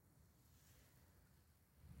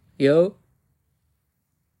Yo,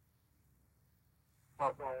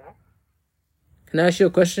 can I ask you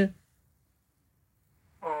a question?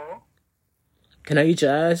 Can I eat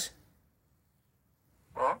your ass?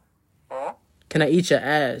 Can I eat your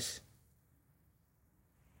ass?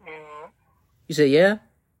 You say yeah?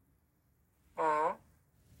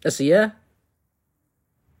 That's a yeah?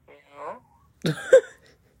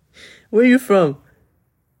 Where you from?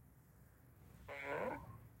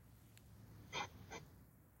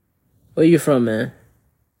 Where you from, man?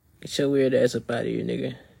 Get your weird ass up out of here,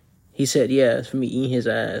 nigga. He said yes for me eating his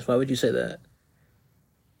ass. Why would you say that?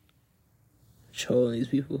 Trolling these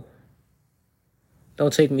people.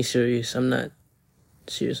 Don't take me serious. I'm not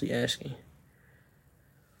seriously asking.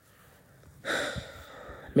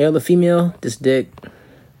 Male or female? This dick.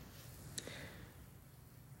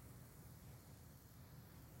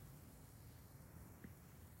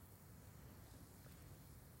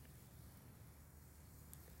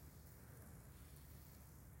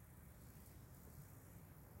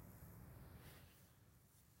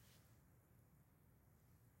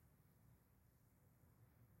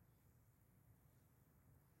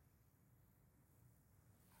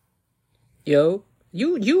 Yo,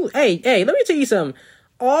 hey, let me tell you something.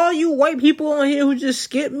 All you white people on here who just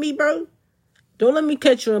skip me, bro, don't let me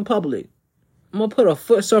catch you in public. I'm gonna put a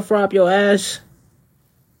foot suffer up your ass.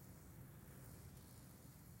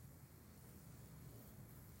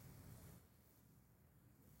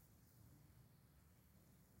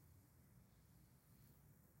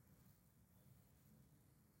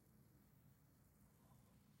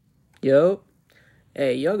 Yo,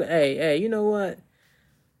 hey, you know what?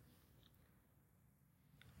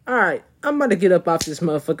 Alright, I'm about to get up off this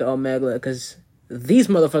motherfucker Omegla, because these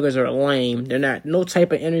motherfuckers are lame. They're not, no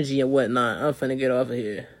type of energy and whatnot. I'm finna get off of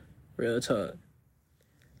here. Real talk.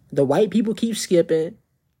 The white people keep skipping.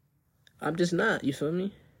 I'm just not, you feel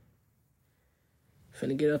me?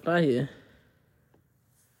 Finna get up out here.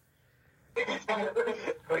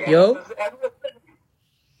 Yo?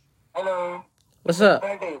 Hello. What's up?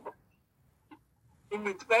 I am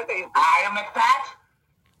a fat.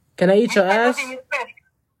 Can I eat your ass?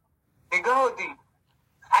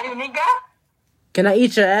 Are you nigga? Can I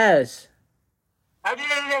eat your ass? How do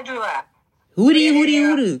you do that?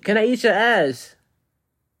 Hootie. Can I eat your ass?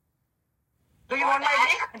 Do you want my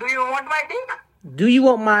dick? Do you want my dick? Do you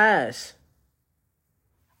want my ass?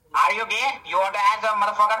 Are you gay? You want to answer,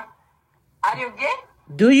 motherfucker? Are you gay?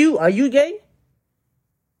 Are you gay?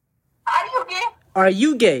 Are you gay? Are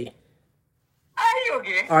you gay? Are you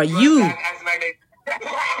gay? Are you? Answer my dick.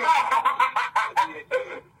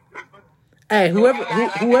 Hey,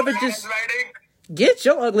 whoever just get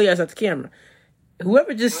your ugly ass out the camera.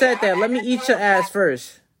 Whoever just said that, let me eat your ass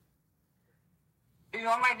first. Do you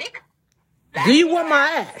want my dick? Do you want my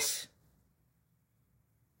ass?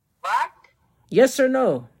 What? Yes or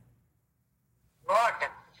no?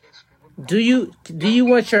 What? Do you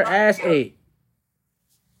want your ass ate?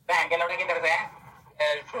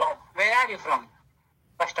 Where are you from?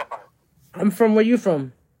 First of all. I'm from where you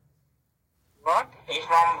from? What? He's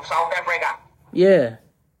from South Africa. Yeah.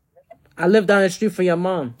 I live down the street from your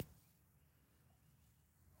mom.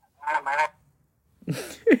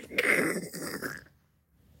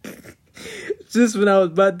 Just when I was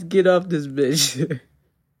about to get off this bitch.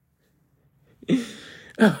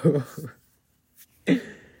 Oh.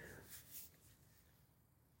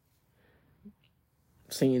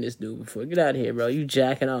 Seen this dude before. Get out of here, bro. You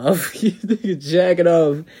jacking off. You jacking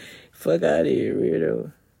off. Fuck out of here,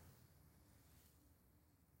 weirdo.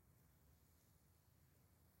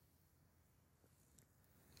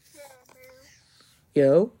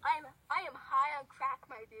 Yo. I am high on crack,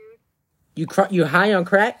 my dude. You high on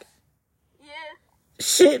crack? Yeah.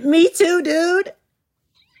 Shit, me too, dude.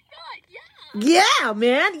 Oh my god, yeah. Yeah,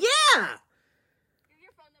 man. Yeah. Give me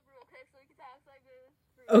your phone number real quick so we can talk like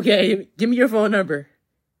this. Okay, give me your phone number.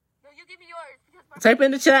 No, you give me yours. Because Type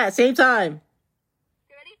in the chat, same time.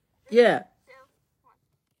 You ready? Yeah. 2, 1.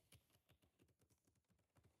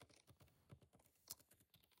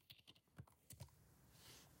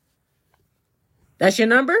 That's your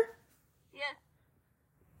number? Yeah.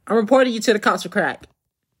 I'm reporting you to the cops for crack.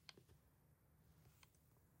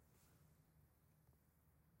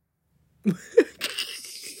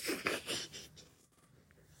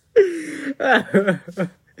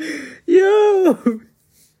 Yo.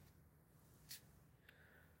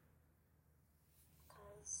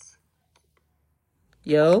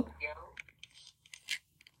 Yo.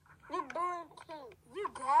 You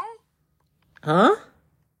gay? Huh?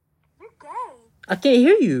 You're gay. I can't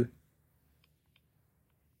hear you.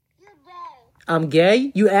 You're gay. I'm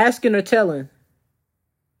gay? You asking or telling?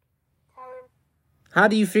 Tell him. How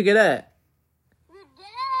do you figure that? You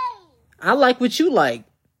gay. I like what you like.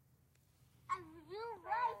 You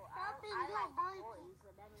like something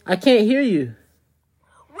you like. I can't hear you.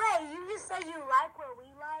 Wait, you just said you like what we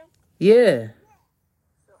like? Yeah.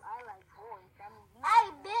 So I like boys. I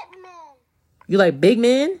like big men. You like big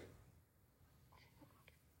men?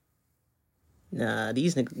 Nah,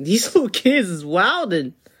 these little kids is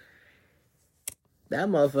wildin'. That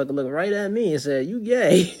motherfucker looked right at me and said, "You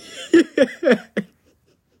gay."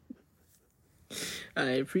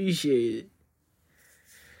 I appreciate it.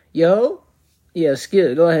 Yo? Yeah,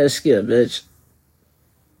 skip. Go ahead, skip, bitch.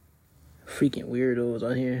 Freaking weirdos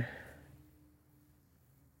on here.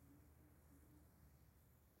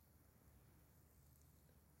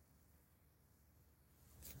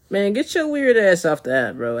 Man, get your weird ass off the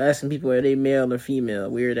app, bro. Asking people are they male or female.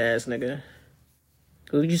 Weird ass nigga.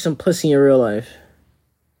 Go get you some pussy in real life.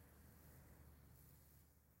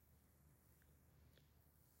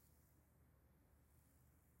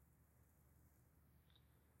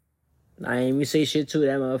 I ain't even say shit to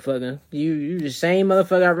that motherfucker. You the same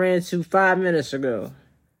motherfucker I ran to 5 minutes ago.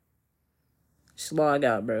 Just log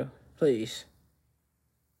out, bro. Please.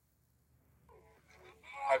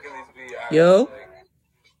 How can these be Yo?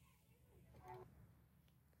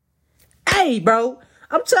 Hey, bro.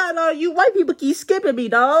 I'm tired of all you white people keep skipping me,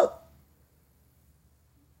 dog.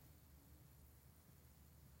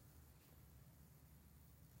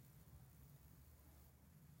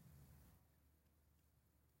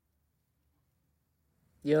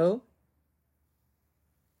 Yo?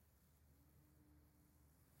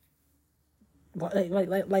 Why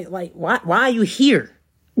are you here?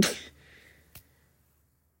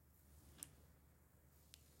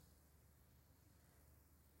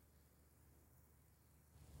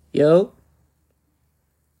 Yo?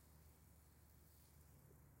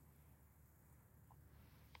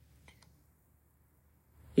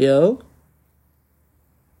 Yo?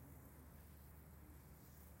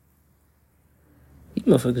 These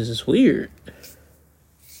motherfuckers is weird.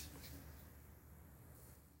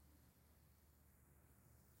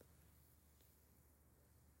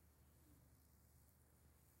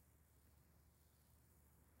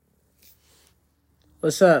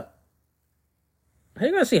 What's up? How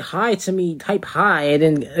you gonna say hi to me, type hi, and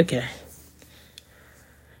then, okay.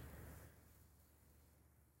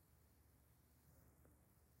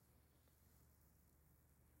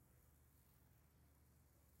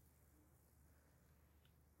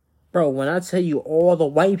 Bro, when I tell you all the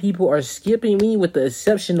white people are skipping me with the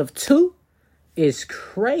exception of 2, it's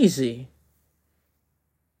crazy.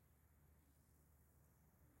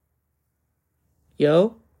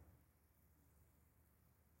 Yo?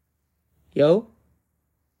 Yo?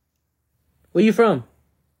 Where you from?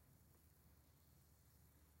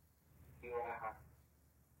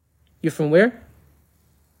 You from where?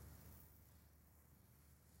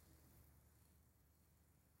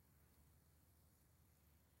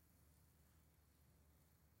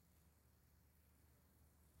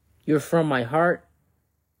 You're from my heart.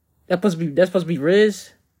 That's supposed to be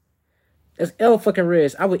Riz. That's L fucking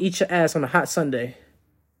Riz. I would eat your ass on a hot Sunday.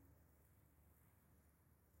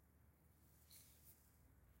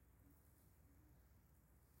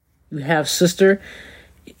 You have sister.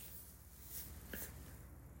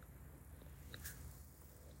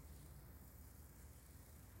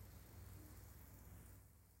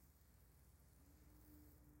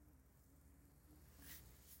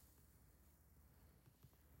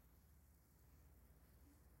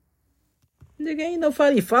 Nigga, ain't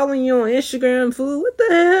nobody following you on Instagram, fool. What the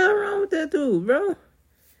hell wrong with that dude, bro?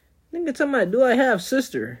 Nigga talking about, do I have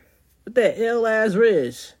sister? What that L ass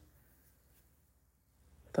Riz?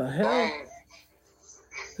 The hell? Dang.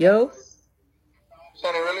 Yo?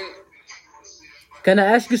 Sonny, really? Can I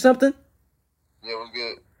ask you something? Yeah, what's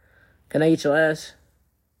good? Can I eat your ass?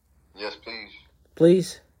 Yes, please.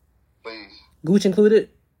 Please? Please. Gooch included?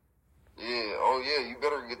 Yeah, oh yeah, you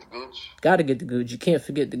better get the gooch. Gotta get the gooch. You can't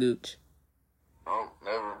forget the gooch. Oh,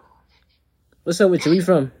 never. What's up with you? Where you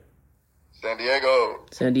from? San Diego.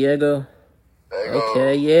 San Diego? There you go.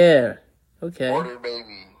 Okay, yeah. Okay. Border,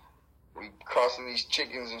 baby. We crossing these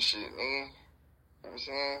chickens and shit, nigga. You know what I'm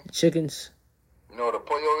saying? Chickens. You know what a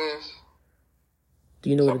pollo is? Do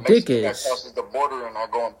you know So what a dick Mexican that is? crosses the border and I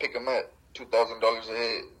go and pick them up. $2,000 a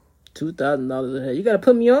head. $2,000 a head. You gotta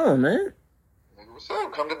put me on, man. Nigga, what's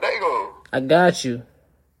up? Come to Dago. I got you.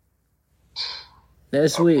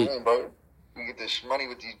 That's I'm sweet. playing, bro. You get this money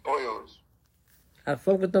with these pollos. I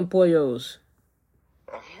fuck with them pollos.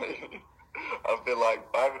 I feel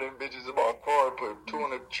like 5 of them bitches in my car, put 2 in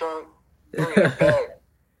the trunk, 3 in the back.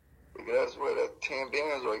 Nigga, that's what, that's 10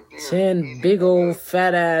 bands right there. 10 Easy, big nigga. old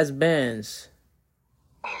fat ass bands.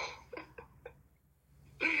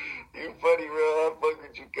 You funny, bro. I fuck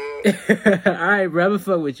with you, cuz. Alright, bro. I'ma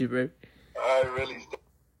fuck with you, bro. I really.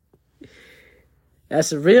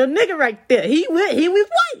 That's a real nigga right there. He was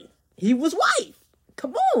white. He was white.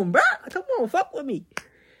 Come on, bro. Come on, fuck with me.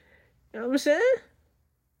 You know what I'm saying?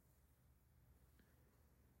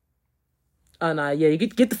 Oh, nah, yeah, you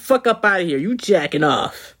get the fuck up out of here. You jacking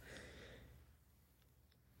off.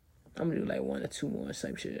 I'm gonna do like 1 or 2 more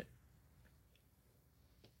type shit.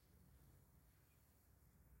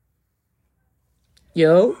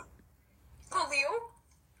 Yo, Khalil?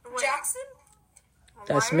 Jackson?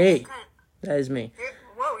 that's Why are me. you kinda- That is me.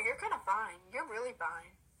 Whoa, you're kind of fine. You're really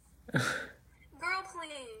fine. Girl,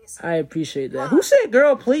 please. I appreciate that. Who said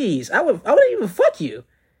girl please? I wouldn't even fuck you.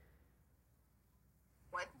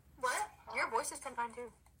 What? Your voice is kind of fine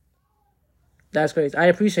too. That's crazy. I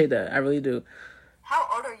appreciate that. I really do. How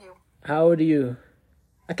old are you? How old are you?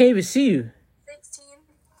 I can't even see you. 16.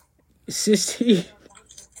 16.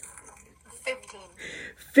 15.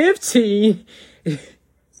 15.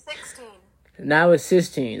 16. Now it's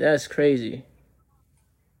 16. That's crazy.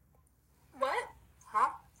 What? Huh?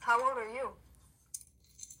 How old are you?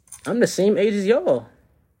 I'm the same age as y'all.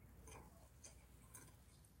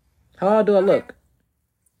 How old do I look?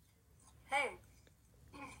 Hey,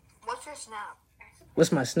 what's your snap?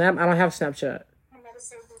 What's my snap? I don't have Snapchat. I'm not a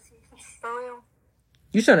server with you. For real?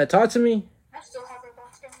 You trying to talk to me? I still have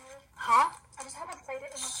Roblox downloaded. Huh? I just haven't played it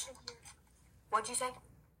in like a year. What'd you say?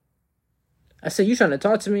 I said you trying to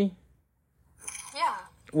talk to me? Yeah.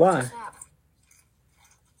 Why? Snap.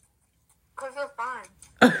 Cause you're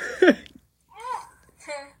fine.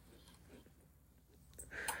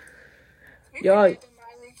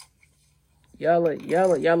 y'all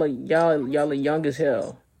are young as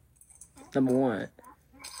hell. Number one.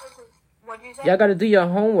 What'd you say? Y'all gotta do your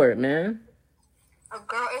homework, man. Oh,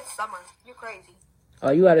 girl, it's summer. You crazy?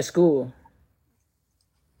 Oh, you out of school.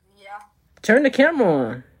 Yeah. Turn the camera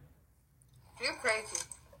on. You crazy?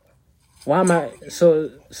 Why am I so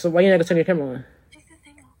why you not gonna turn your camera on?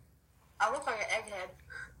 I look like an egghead.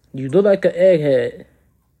 You look like an egghead.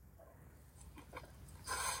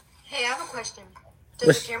 Hey, I have a question. Does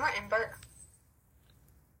What's- the camera invert?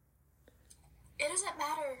 It doesn't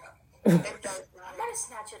matter. It does I'm not. gonna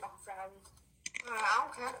snatch it off, Riley. I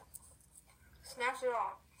don't care. Snatch it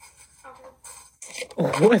off.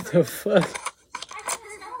 Okay. What the fuck? I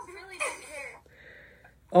don't really don't care.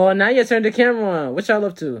 Oh, now you turned the camera on. What y'all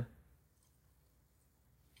up to?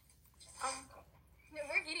 Yeah,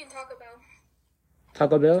 we're eating Taco Bell.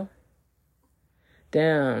 Taco Bell?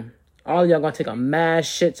 Damn. All of y'all gonna take a mad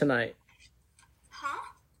shit tonight.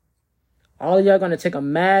 Huh? All of y'all gonna take a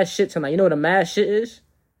mad shit tonight. You know what a mad shit is?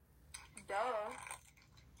 Duh.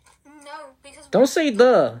 No, because Don't say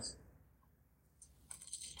the.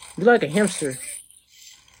 You like a hamster.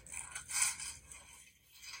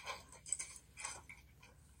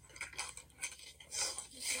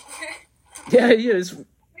 Yeah, yes.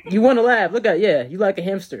 You want to laugh. Look at yeah. You like a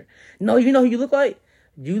hamster. No, you know who you look like?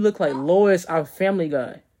 You look like Lois, our Family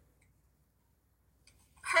Guy.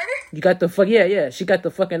 her? You got the fuck yeah. She got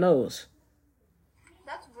the fucking nose.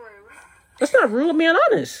 That's rude. That's not rude. I'm being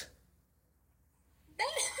honest.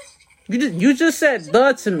 You just said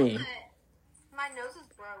the to me. My nose is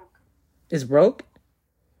broke. It's broke.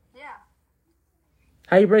 Yeah.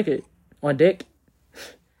 How you break it? On dick?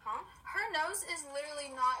 Huh? Her nose is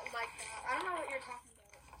literally not like that. I don't know what you're talking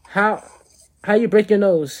about. How you break your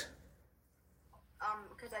nose?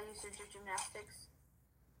 Because I used to do gymnastics.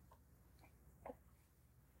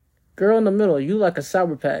 Girl in the middle, you like a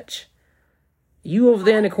Sour Patch. You over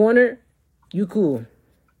there in the corner, you cool.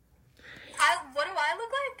 What do I look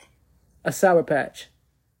like? A Sour Patch.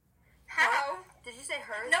 How? Did you say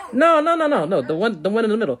her? No. No. The one in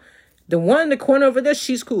the middle. The one in the corner over there,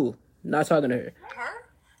 she's cool. Not talking to her. Her?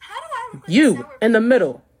 How do I look like a You sour in the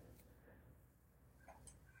middle.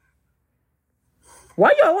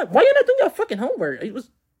 Why you not doing your fucking homework? It's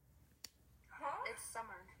summer.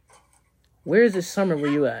 Where is this summer where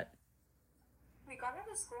you at? We got out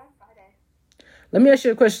of school on Friday. Let me ask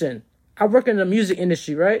you a question. I work in the music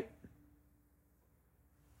industry, right?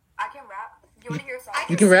 I can rap. You want to hear a song?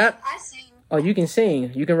 You can rap? I sing. Oh, you can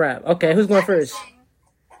sing. You can rap. Okay, who's going first?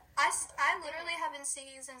 I literally have been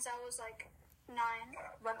singing since I was like 9.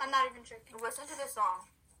 I'm not even joking. Listen to this song.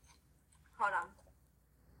 Hold on.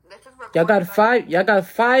 This is Y'all got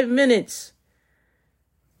 5 minutes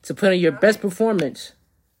to put in your best performance.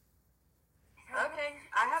 Okay,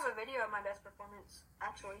 I have a video of my best performance,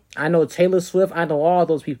 actually. I know Taylor Swift. I know all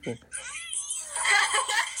those people.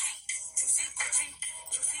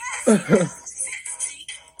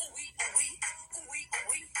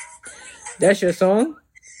 That's your song?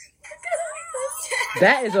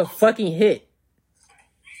 That is a fucking hit.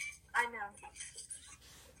 I know.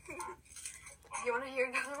 You want to hear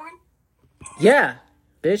another one? Yeah.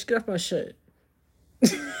 Bitch, get off my shit.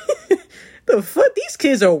 The fuck? These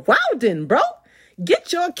kids are wildin', bro.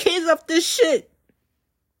 Get your kids off this shit.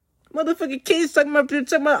 Motherfucking kids talking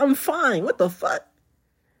about I'm fine. What the fuck?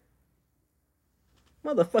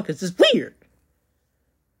 Motherfuckers is weird.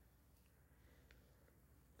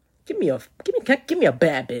 Give me a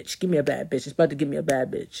bad bitch. Give me a bad bitch. It's about to give me a bad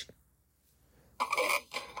bitch.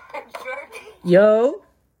 Yo.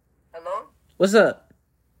 Hello? What's up?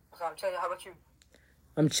 So I'm chilling. How about you?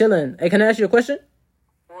 I'm chilling. Hey, can I ask you a question?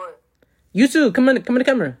 What? You too. Come in the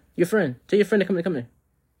camera. Your friend. Tell your friend to come in the camera.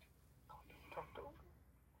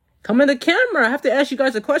 Come in the camera. I have to ask you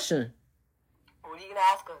guys a question. What are you gonna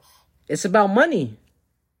ask us? It's about money.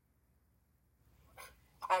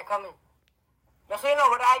 Alright, come in. Just so you know,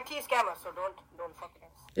 we're the IT scammers, so don't fuck with us.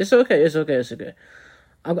 It's okay. It's okay. It's okay.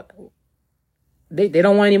 They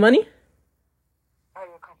don't want any money?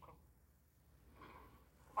 Alright, come.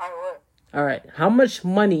 Alright, what? All right. How much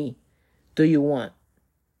money do you want?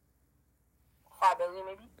 5 billion,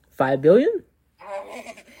 maybe? 5 billion?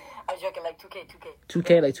 I was joking, like 2K.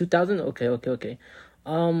 2K, like 2,000? Okay.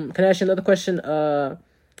 Can I ask you another question?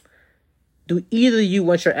 Do either of you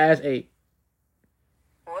want your ass ate?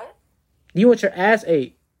 What? Do you want your ass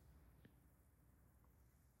ate?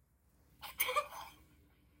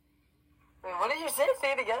 Wait, what did you say?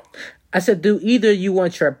 Say it again. I said, do either you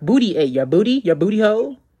want your booty ate? Your booty hole? Yeah,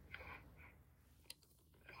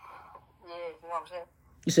 you know what I'm saying?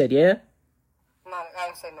 You said yeah? No, I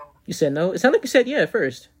didn't say no. You said no? It sounded like you said yeah at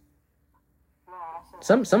first. No, I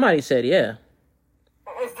said Somebody said yeah.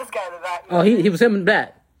 It's this guy in the back. Oh, he was him in the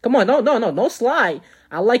back. Come on, no, don't slide.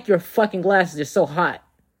 I like your fucking glasses. They're so hot.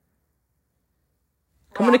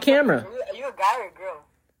 Come in the camera. Are you a guy or a girl?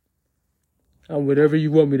 I'm whatever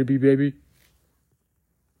you want me to be, baby.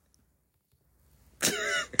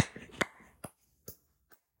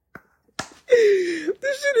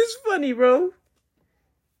 This shit is funny, bro.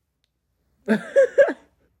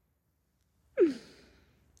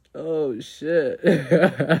 Oh, shit.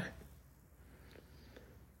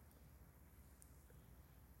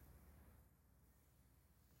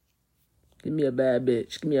 Give me a bad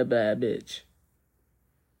bitch.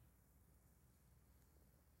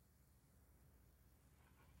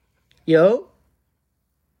 Yo.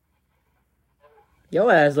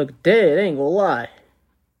 Your ass look dead, ain't gonna lie.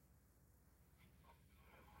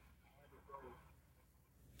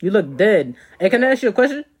 You look dead. Hey, can I ask you a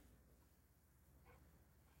question?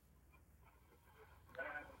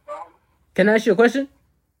 Can I ask you a question?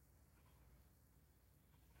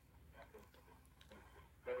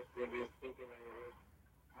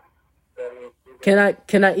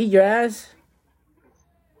 Can I eat your ass?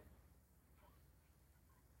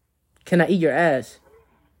 Can I eat your ass?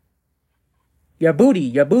 Your booty.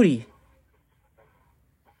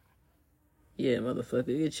 Yeah, motherfucker,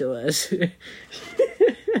 get your ass.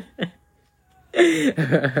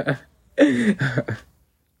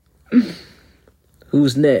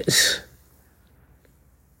 Who's next?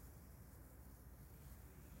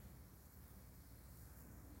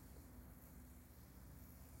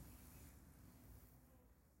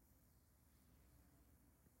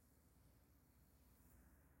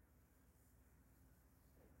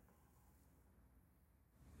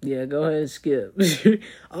 Yeah, go ahead and skip.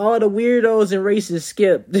 All the weirdos and racists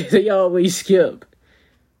skip. They always skip.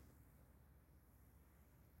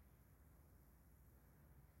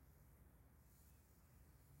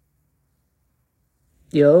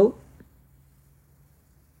 Yo.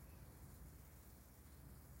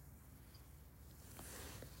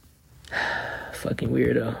 Fucking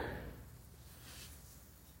weirdo.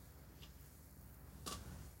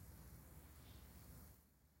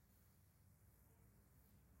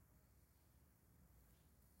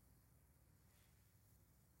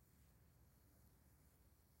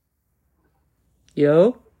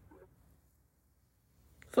 Yo.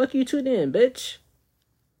 Fuck you too then, bitch.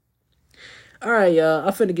 Alright, y'all.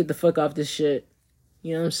 I'm finna get the fuck off this shit.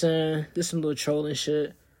 You know what I'm saying? This some little trolling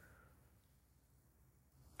shit.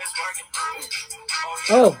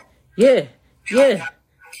 Oh, yeah.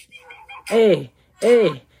 Hey.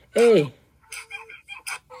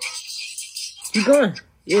 Keep going.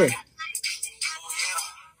 Yeah.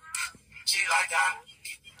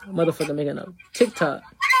 Motherfucker making a TikTok.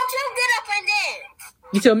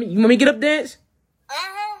 You tell me, you want me to get up dance?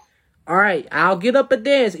 Alright, I'll get up and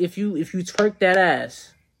dance if you twerk that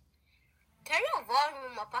ass. Turn your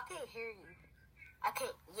volume up. I can't hear you. I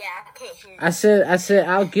can't hear you. I said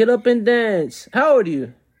I'll get up and dance. How old are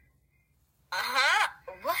you?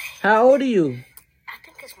 What? How old are you?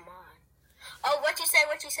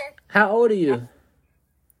 said? How old are you?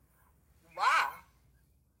 Wow.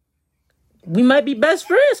 We might be best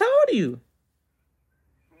friends. How old are you?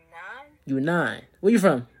 9? You 9. Where you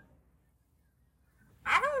from?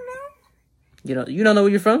 I don't know. You don't know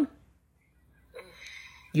where you're from?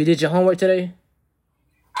 You did your homework today?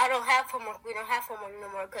 I don't have homework. We don't have homework no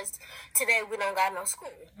more because today we don't got no school.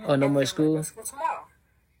 Oh, no more school? No school tomorrow.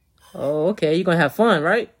 Oh, okay. You're going to have fun,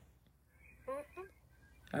 right?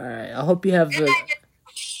 Mm-hmm. All right. I hope you have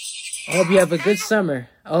a good summer.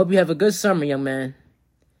 I hope you have a good summer, young man.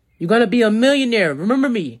 You're going to be a millionaire. Remember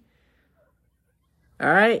me.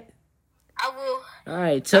 All right? I will. All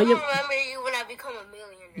right. I Tell will you. remember you when I become a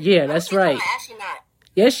millionaire. Yeah, that's right. I'm actually not.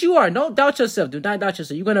 Yes, you are. Don't doubt yourself. Do not doubt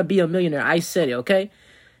yourself. You're going to be a millionaire. I said it, okay?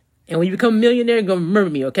 And when you become a millionaire, you're going to remember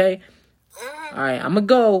me, okay? Mm-hmm. All right. I'm going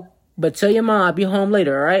to go, but tell your mom I'll be home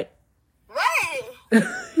later, all right? Right.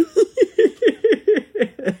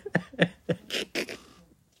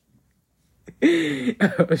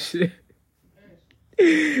 Oh, shit.